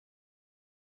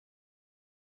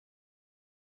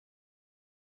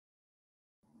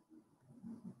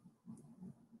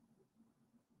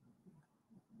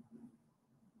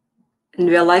And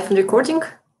we are live and recording.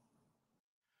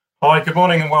 Hi, good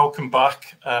morning and welcome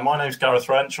back. My name is Gareth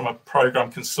Wrench. I'm a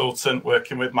programme consultant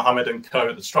working with Mohammed and Co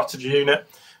at the Strategy Unit,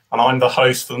 and I'm the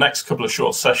host for the next couple of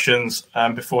short sessions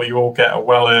before you all get a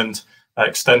well-earned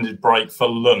extended break for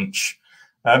lunch.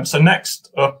 So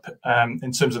next up,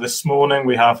 in terms of this morning,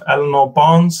 we have Eleanor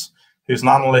Barnes, who's an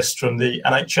analyst from the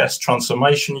NHS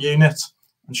Transformation Unit,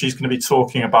 and she's going to be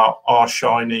talking about R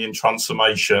Shiny and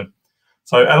transformation.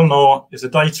 So Eleanor is a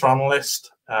data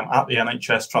analyst at the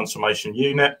NHS Transformation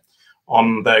Unit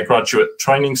on their graduate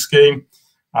training scheme.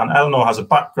 And Eleanor has a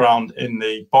background in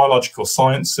the biological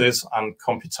sciences and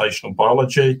computational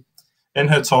biology. In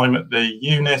her time at the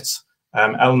unit,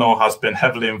 Eleanor has been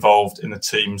heavily involved in the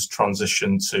team's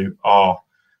transition to R.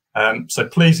 So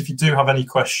please, if you do have any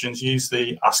questions, use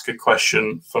the Ask a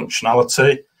Question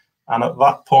functionality. And at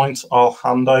that point, I'll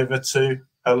hand over to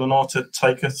Eleanor to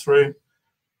take her through.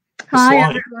 Hi,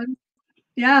 everyone.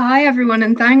 Yeah, hi, everyone,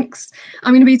 and thanks.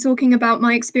 I'm going to be talking about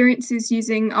my experiences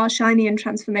using R Shiny and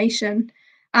transformation.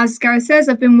 As Gareth says,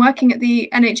 I've been working at the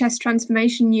NHS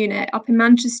Transformation Unit up in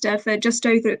Manchester for just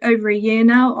over a year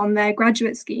now on their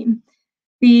graduate scheme.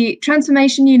 The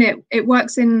Transformation Unit, it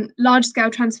works in large-scale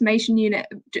transformation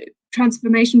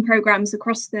programs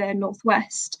across the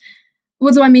Northwest.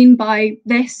 What do I mean by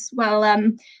this?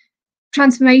 Well,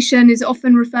 transformation is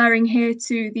often referring here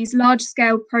to these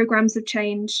large-scale programs of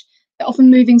change, often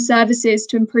moving services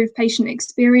to improve patient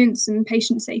experience and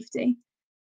patient safety.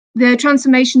 The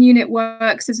Transformation Unit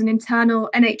works as an internal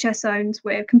NHS-owned,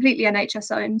 we're completely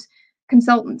NHS-owned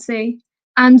consultancy,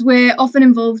 and we're often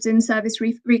involved in service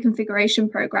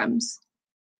reconfiguration programs.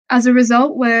 As a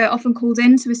result, we're often called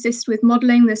in to assist with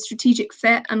modelling the strategic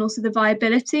fit and also the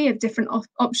viability of different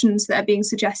options that are being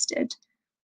suggested.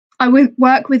 I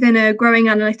work within a growing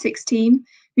analytics team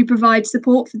who provide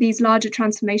support for these larger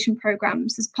transformation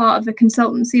programs as part of a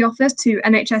consultancy offer to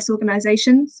NHS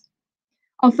organisations.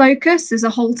 Our focus as a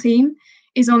whole team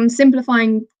is on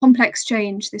simplifying complex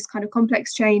change, this kind of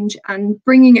complex change, and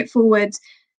bringing it forward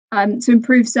to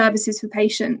improve services for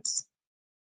patients.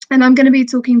 And I'm going to be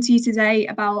talking to you today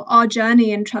about our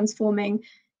journey in transforming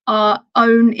our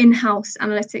own in-house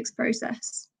analytics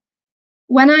process.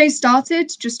 When I started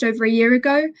just over a year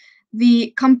ago,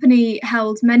 the company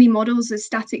held many models as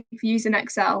static views in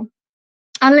Excel.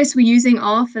 Analysts were using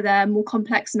R for their more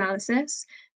complex analysis,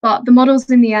 but the models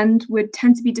in the end would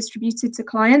tend to be distributed to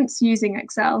clients using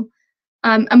Excel.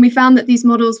 And we found that these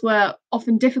models were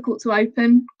often difficult to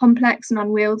open, complex and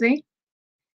unwieldy.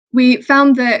 We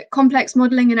found that complex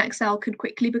modelling in Excel could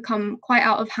quickly become quite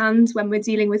out of hand when we're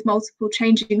dealing with multiple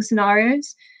changing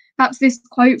scenarios. Perhaps this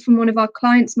quote from one of our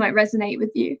clients might resonate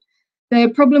with you. The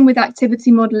problem with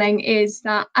activity modelling is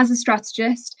that as a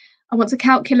strategist, I want to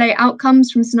calculate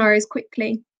outcomes from scenarios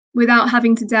quickly without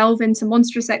having to delve into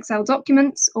monstrous Excel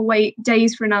documents or wait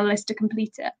days for an analyst to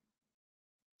complete it.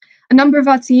 A number of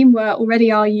our team were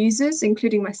already R users,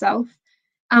 including myself,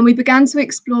 and we began to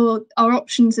explore our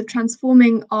options of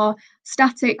transforming our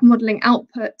static modelling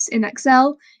outputs in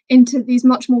Excel into these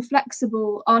much more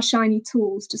flexible R Shiny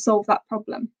tools to solve that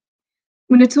problem.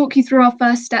 I'm going to talk you through our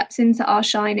first steps into R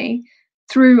Shiny,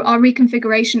 through our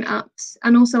reconfiguration apps,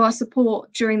 and also our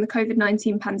support during the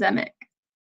COVID-19 pandemic.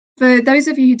 For those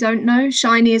of you who don't know,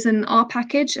 Shiny is an R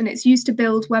package, and it's used to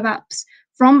build web apps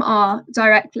from R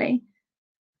directly.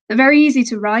 They're very easy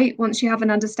to write once you have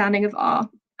an understanding of R,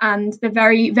 and they're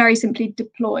very, very simply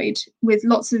deployed with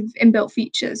lots of inbuilt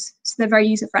features, so they're very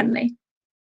user-friendly.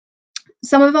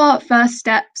 Some of our first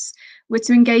steps were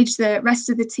to engage the rest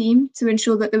of the team to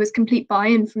ensure that there was complete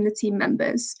buy-in from the team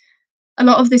members. A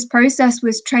lot of this process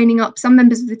was training up some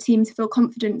members of the team to feel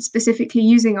confident specifically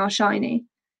using R Shiny.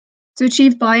 To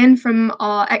achieve buy-in from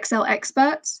our Excel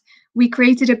experts, we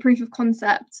created a proof of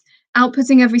concept,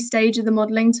 outputting every stage of the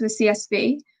modelling to a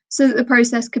CSV so that the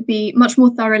process could be much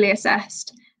more thoroughly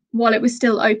assessed while it was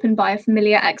still open by a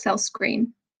familiar Excel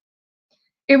screen.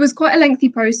 It was quite a lengthy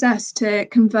process to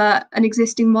convert an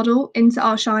existing model into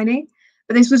R Shiny,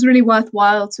 but this was really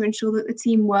worthwhile to ensure that the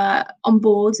team were on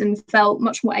board and felt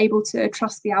much more able to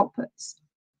trust the outputs.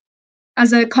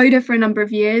 As a coder for a number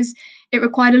of years, it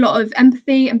required a lot of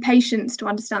empathy and patience to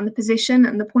understand the position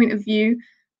and the point of view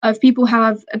of people who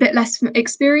have a bit less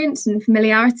experience and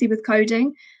familiarity with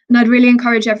coding. And I'd really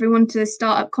encourage everyone to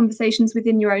start up conversations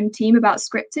within your own team about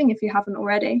scripting if you haven't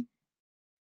already.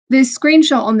 This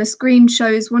screenshot on the screen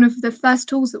shows one of the first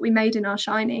tools that we made in R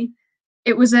Shiny.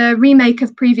 It was a remake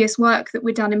of previous work that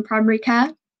we'd done in primary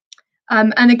care,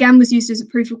 and again was used as a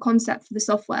proof of concept for the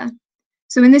software.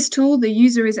 So in this tool, the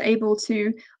user is able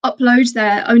to upload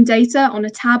their own data on a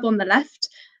tab on the left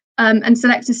and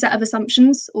select a set of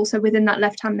assumptions also within that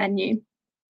left-hand menu.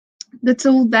 The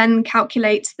tool then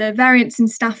calculates the variance in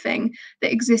staffing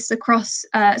that exists across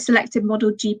selected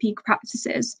model GP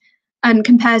practices and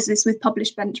compares this with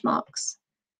published benchmarks.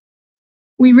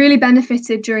 We really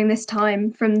benefited during this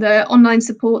time from the online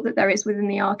support that there is within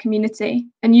the R community,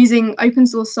 and using open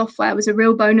source software was a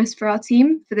real bonus for our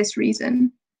team for this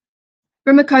reason.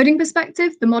 From a coding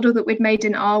perspective, the model that we'd made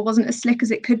in R wasn't as slick as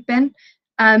it could have been,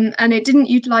 and it didn't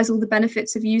utilize all the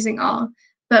benefits of using R,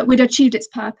 but we'd achieved its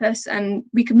purpose and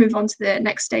we could move on to the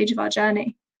next stage of our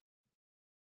journey.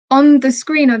 On the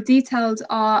screen, I've detailed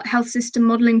our health system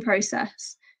modeling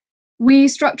process. We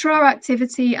structure our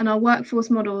activity and our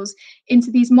workforce models into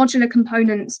these modular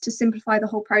components to simplify the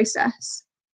whole process.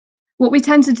 What we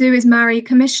tend to do is marry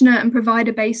commissioner and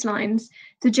provider baselines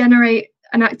to generate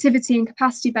an activity and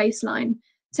capacity baseline,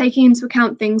 taking into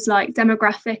account things like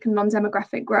demographic and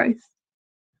non-demographic growth.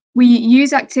 We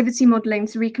use activity modeling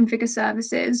to reconfigure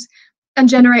services and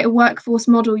generate a workforce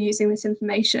model using this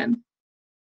information.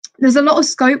 There's a lot of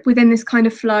scope within this kind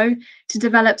of flow to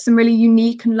develop some really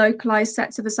unique and localized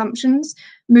sets of assumptions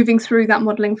moving through that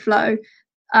modeling flow,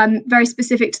 very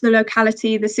specific to the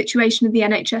locality, the situation of the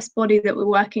NHS body that we're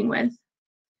working with.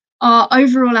 Our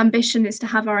overall ambition is to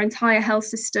have our entire health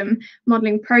system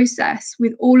modeling process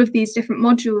with all of these different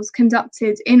modules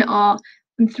conducted in R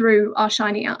and through our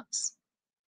Shiny apps.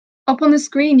 Up on the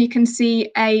screen, you can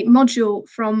see a module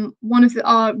from one of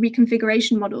our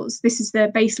reconfiguration models. This is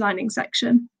the baselining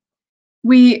section.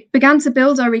 We began to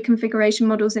build our reconfiguration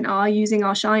models in R using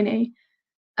our Shiny.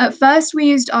 At first, we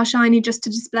used our Shiny just to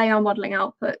display our modeling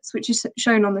outputs, which is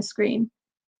shown on the screen.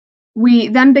 We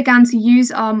then began to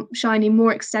use our Shiny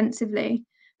more extensively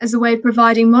as a way of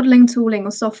providing modeling tooling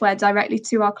or software directly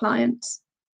to our clients.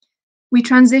 We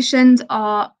transitioned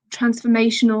our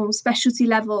transformational specialty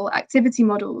level activity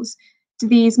models to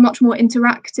these much more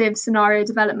interactive scenario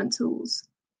development tools.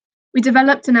 We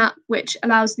developed an app which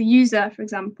allows the user, for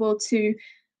example, to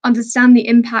understand the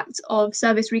impact of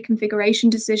service reconfiguration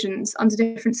decisions under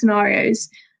different scenarios.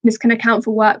 This can account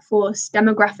for workforce,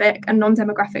 demographic, and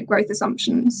non-demographic growth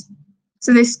assumptions.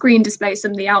 So this screen displays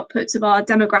some of the outputs of our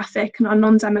demographic and our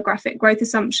non-demographic growth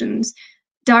assumptions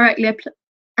directly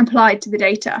applied to the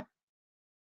data.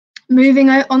 Moving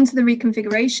on to the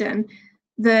reconfiguration,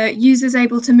 the user is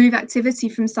able to move activity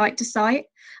from site to site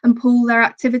and pool their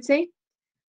activity.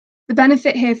 The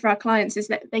benefit here for our clients is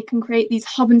that they can create these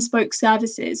hub and spoke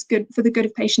services good for the good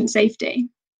of patient safety.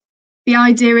 The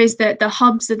idea is that the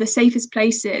hubs are the safest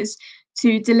places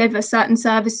to deliver certain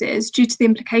services due to the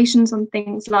implications on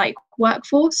things like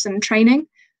workforce and training.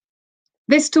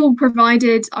 This tool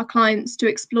provided our clients to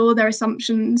explore their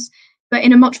assumptions, but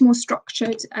in a much more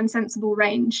structured and sensible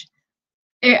range.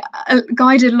 It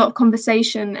guided a lot of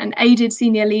conversation and aided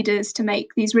senior leaders to make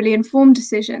these really informed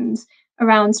decisions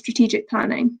around strategic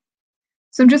planning.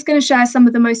 So I'm just going to share some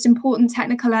of the most important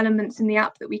technical elements in the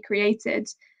app that we created.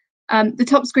 The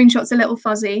top screenshot's a little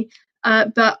fuzzy,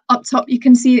 but up top you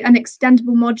can see an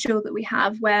extendable module that we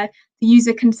have where the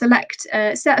user can select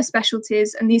a set of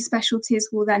specialties, and these specialties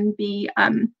will then be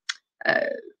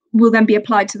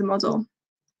applied to the model.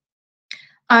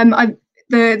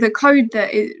 The code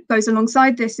that goes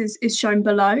alongside this is shown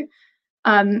below.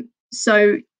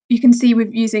 So you can see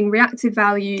we're using reactive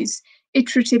values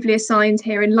iteratively assigned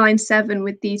here in line 7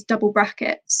 with these double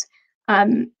brackets.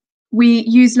 We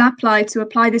use Lapply to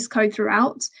apply this code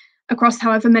throughout across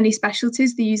however many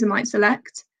specialties the user might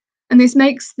select. And this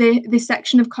makes this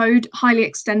section of code highly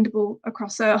extendable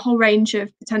across a whole range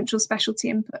of potential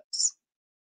specialty inputs.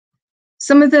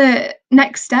 Some of the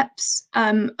next steps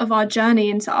of our journey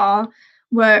into R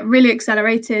were really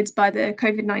accelerated by the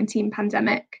COVID-19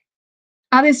 pandemic.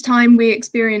 At this time, we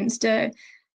experienced a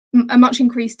much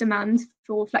increased demand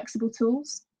for flexible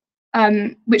tools,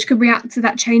 which could react to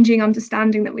that changing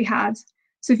understanding that we had.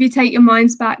 So if you take your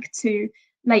minds back to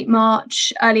late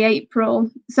March, early April,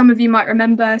 some of you might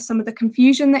remember some of the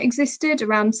confusion that existed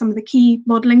around some of the key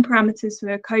modelling parameters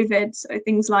for COVID. So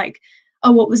things like,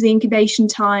 oh, what was the incubation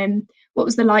time? What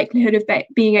was the likelihood of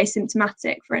being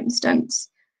asymptomatic, for instance?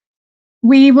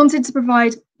 We wanted to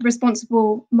provide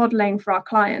responsible modelling for our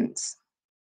clients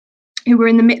who were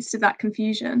in the midst of that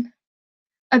confusion.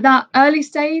 At that early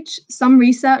stage, some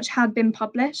research had been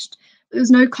published, but there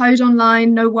was no code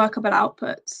online, no workable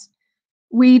outputs.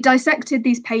 We dissected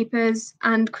these papers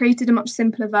and created a much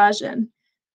simpler version.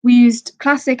 We used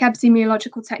classic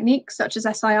epidemiological techniques such as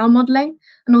SIR modelling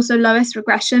and also lowest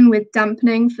regression with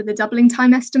dampening for the doubling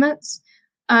time estimates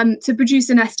to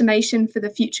produce an estimation for the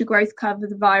future growth curve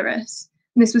of the virus.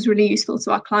 And this was really useful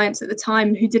to our clients at the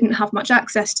time who didn't have much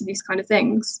access to these kind of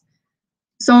things.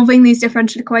 Solving these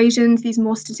differential equations, these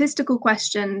more statistical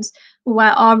questions, were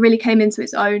where R really came into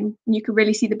its own, and you could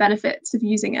really see the benefits of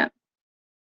using it.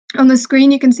 On the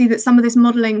screen, you can see that some of this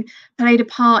modelling played a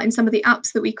part in some of the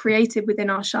apps that we created within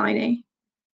R Shiny.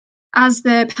 As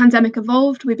the pandemic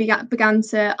evolved, we began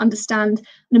to understand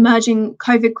an emerging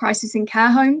COVID crisis in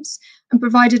care homes and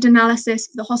provided analysis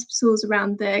for the hospitals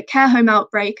around the care home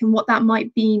outbreak and what that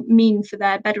might mean for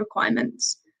their bed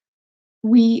requirements.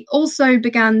 We also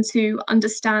began to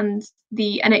understand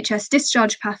the NHS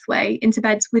discharge pathway into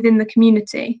beds within the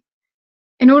community.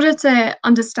 In order to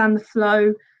understand the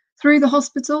flow through the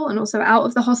hospital and also out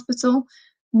of the hospital,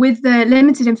 with the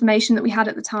limited information that we had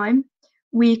at the time,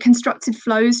 we constructed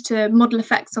flows to model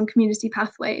effects on community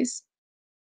pathways.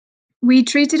 We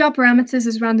treated our parameters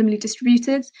as randomly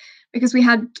distributed because we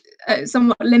had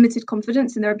somewhat limited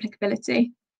confidence in their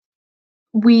applicability.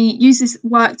 We used this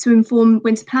work to inform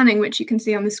winter planning, which you can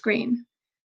see on the screen.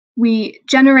 We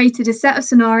generated a set of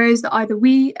scenarios that either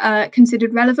we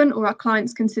considered relevant or our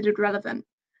clients considered relevant.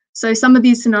 So some of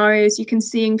these scenarios you can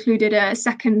see included a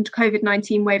second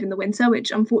COVID-19 wave in the winter,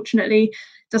 which unfortunately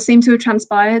does seem to have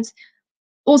transpired.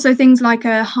 Also things like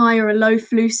a high or a low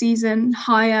flu season,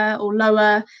 higher or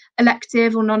lower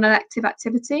elective or non-elective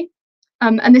activity.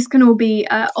 And this can all be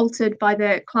altered by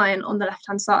the client on the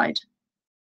left-hand side.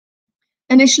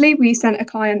 Initially, we sent our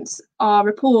clients our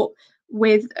report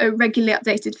with regularly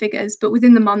updated figures, but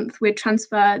within the month, we'd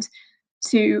transferred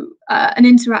to an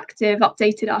interactive,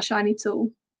 updated R Shiny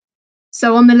tool.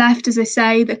 So on the left, as I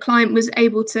say, the client was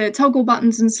able to toggle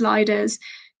buttons and sliders,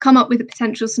 come up with a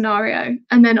potential scenario.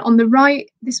 And then on the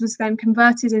right, this was then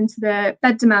converted into the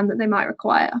bed demand that they might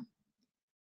require.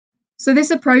 So this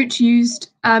approach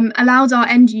allowed our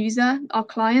end user, our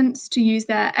clients, to use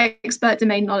their expert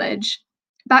domain knowledge,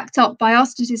 backed up by our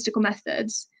statistical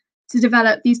methods, to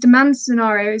develop these demand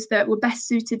scenarios that were best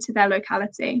suited to their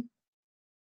locality.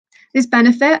 This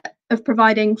benefit of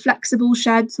providing flexible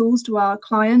shared tools to our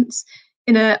clients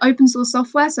in an open source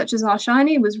software such as R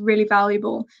Shiny was really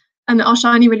valuable, and R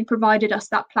Shiny really provided us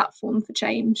that platform for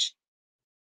change.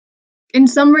 In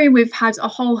summary, we've had a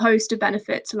whole host of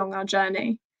benefits along our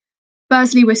journey.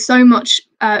 Firstly, we're so much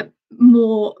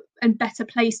more and better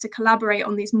placed to collaborate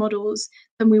on these models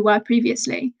than we were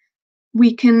previously.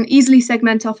 We can easily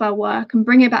segment off our work and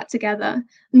bring it back together.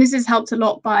 And this has helped a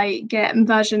lot by Git and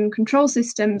version control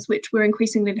systems, which we're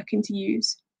increasingly looking to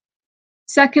use.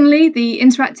 Secondly, the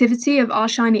interactivity of R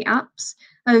Shiny apps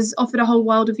has offered a whole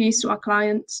world of use to our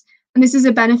clients. And this is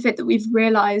a benefit that we've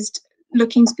realized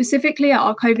looking specifically at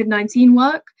our COVID-19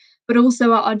 work, but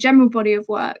also at our general body of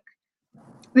work.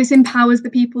 This empowers the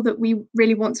people that we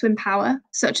really want to empower,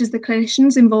 such as the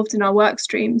clinicians involved in our work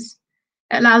streams.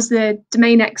 It allows the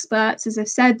domain experts, as I've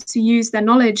said, to use their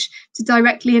knowledge to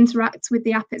directly interact with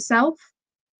the app itself.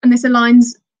 And this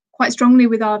aligns quite strongly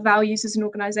with our values as an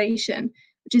organisation,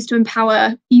 which is to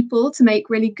empower people to make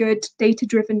really good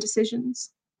data-driven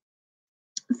decisions.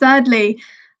 Thirdly,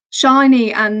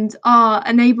 Shiny and R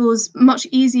enables much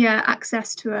easier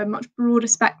access to a much broader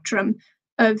spectrum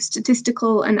of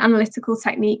statistical and analytical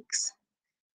techniques.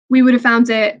 We would have found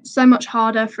it so much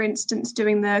harder, for instance,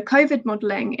 doing the COVID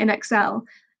modelling in Excel.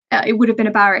 It would have been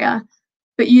a barrier,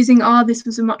 but using R, this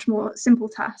was a much more simple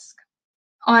task.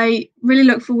 I really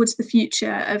look forward to the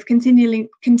future of continuing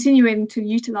to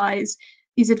utilise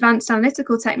these advanced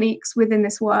analytical techniques within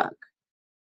this work.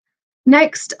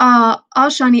 Next, our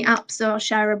Shiny apps are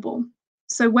shareable.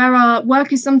 So where our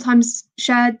work is sometimes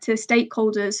shared to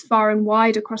stakeholders far and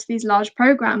wide across these large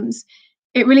programs,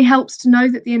 it really helps to know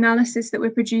that the analysis that we're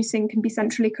producing can be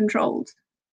centrally controlled.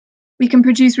 We can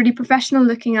produce really professional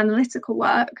looking analytical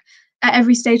work at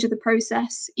every stage of the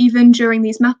process, even during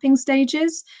these mapping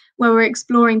stages where we're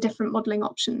exploring different modelling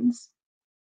options.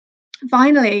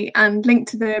 Finally, and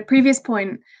linked to the previous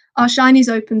point, our Shiny is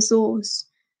open source.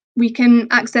 We can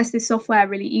access this software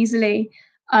really easily,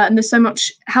 and there's so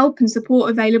much help and support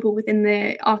available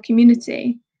within our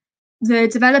community. The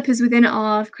developers within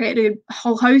R have created a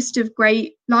whole host of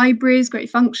great libraries, great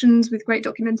functions with great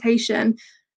documentation.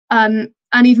 And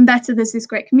even better, there's this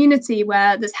great community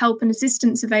where there's help and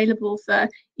assistance available for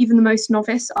even the most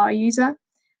novice R user.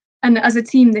 And as a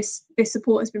team, this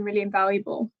support has been really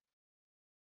invaluable.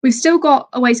 We've still got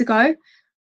a way to go.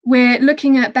 We're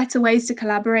looking at better ways to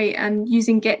collaborate and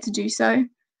using Git to do so.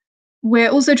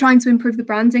 We're also trying to improve the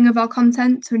branding of our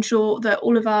content to ensure that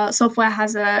all of our software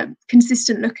has a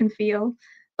consistent look and feel.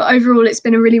 But overall, it's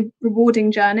been a really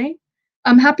rewarding journey.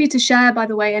 I'm happy to share, by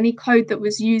the way, any code that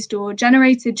was used or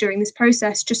generated during this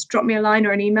process. Just drop me a line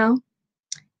or an email.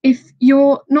 If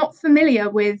you're not familiar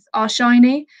with R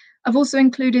Shiny, I've also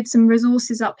included some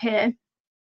resources up here.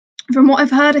 From what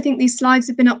I've heard, I think these slides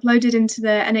have been uploaded into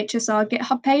the NHS-R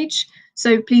GitHub page,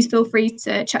 so please feel free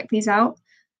to check these out.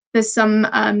 There's some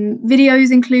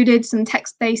videos included, some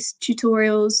text-based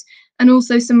tutorials, and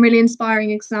also some really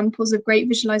inspiring examples of great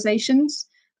visualizations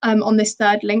on this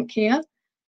third link here.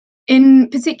 In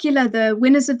particular, the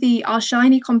winners of the R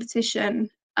Shiny competition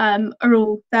are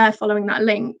all there following that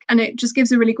link, and it just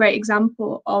gives a really great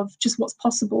example of just what's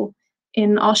possible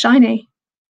in R Shiny.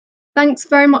 Thanks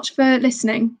very much for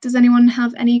listening. Does anyone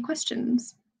have any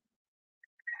questions?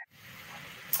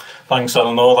 Thanks,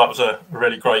 Eleanor. That was a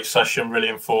really great session, really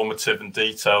informative and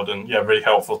detailed, and yeah, really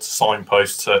helpful to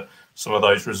signpost to some of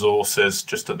those resources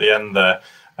just at the end there.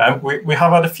 We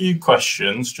have had a few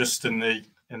questions just in the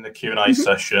Q&A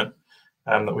session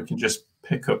that we can just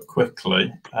pick up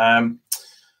quickly.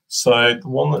 So the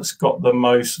one that's got the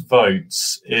most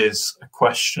votes is a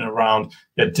question around,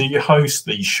 do you host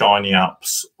these Shiny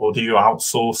apps, or do you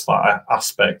outsource that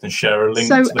aspect and share a link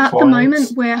to the clients? So at the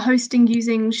moment, we're hosting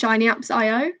using Shiny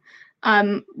Apps.io,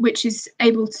 which is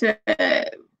able to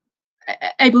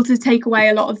take away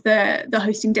a lot of the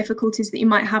hosting difficulties that you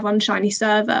might have on Shiny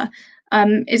server.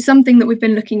 It's something that we've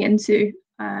been looking into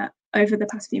over the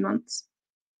past few months.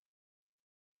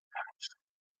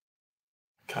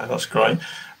 Okay, that's great.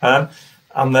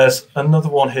 And there's another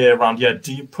one here around,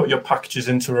 do you put your packages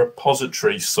into a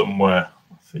repository somewhere?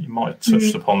 I think you might have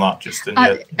touched upon that just in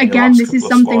your again, this is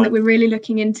something that we're really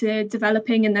looking into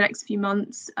developing in the next few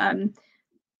months,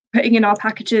 putting in our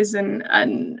packages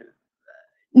and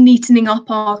neatening up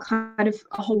our kind of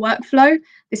a whole workflow.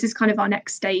 This is kind of our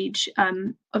next stage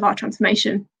of our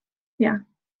transformation. Yeah.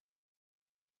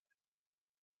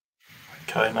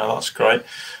 Okay, no, that's great.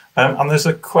 And there's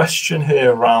a question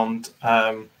here around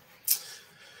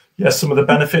some of the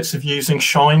benefits of using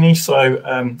Shiny. So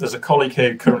there's a colleague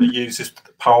here who currently uses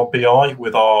Power BI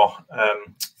with R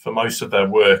for most of their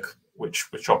work,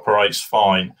 which operates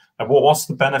fine. And what's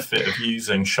the benefit of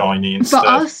using Shiny instead? For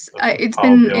us,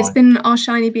 it's been our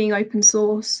Shiny being open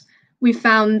source. We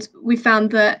found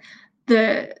that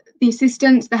the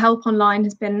assistance, the help online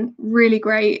has been really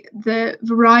great. The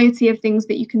variety of things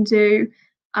that you can do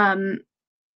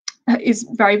is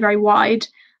very, very wide.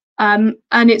 And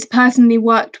it's personally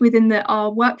worked within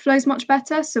our workflows much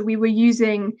better. So we were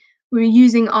using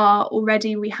R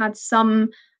already. We had some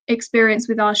experience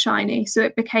with R Shiny, so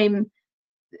it became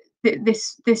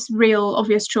this real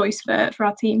obvious choice for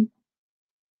our team.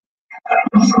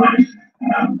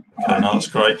 Okay, no, that's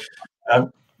great.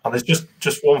 And there's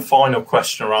just one final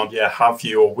question around, have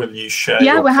you or will you share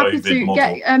your we're COVID happy to model?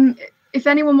 get if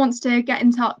anyone wants to get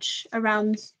in touch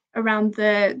around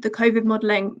the COVID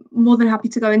modelling, more than happy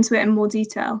to go into it in more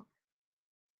detail.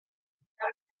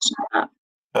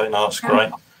 Okay, no, that's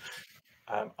great.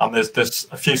 And there's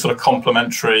a few sort of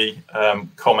complementary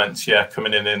comments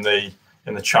coming in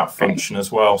the chat function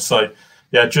as well. So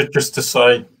just to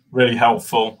say, really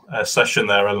helpful session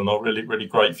there, Eleanor. Really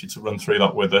great for you to run through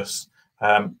that with us.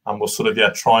 And we'll sort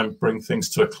of try and bring things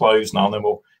to a close now, and then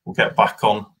we'll get back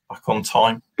on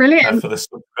time. Brilliant. For this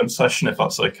session, if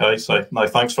that's okay. So no,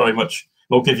 thanks very much.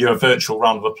 We'll give you a virtual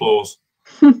round of applause.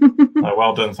 No,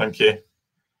 well done, thank you.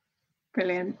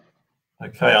 Brilliant.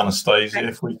 Okay, Anastasia,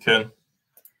 if we can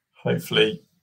hopefully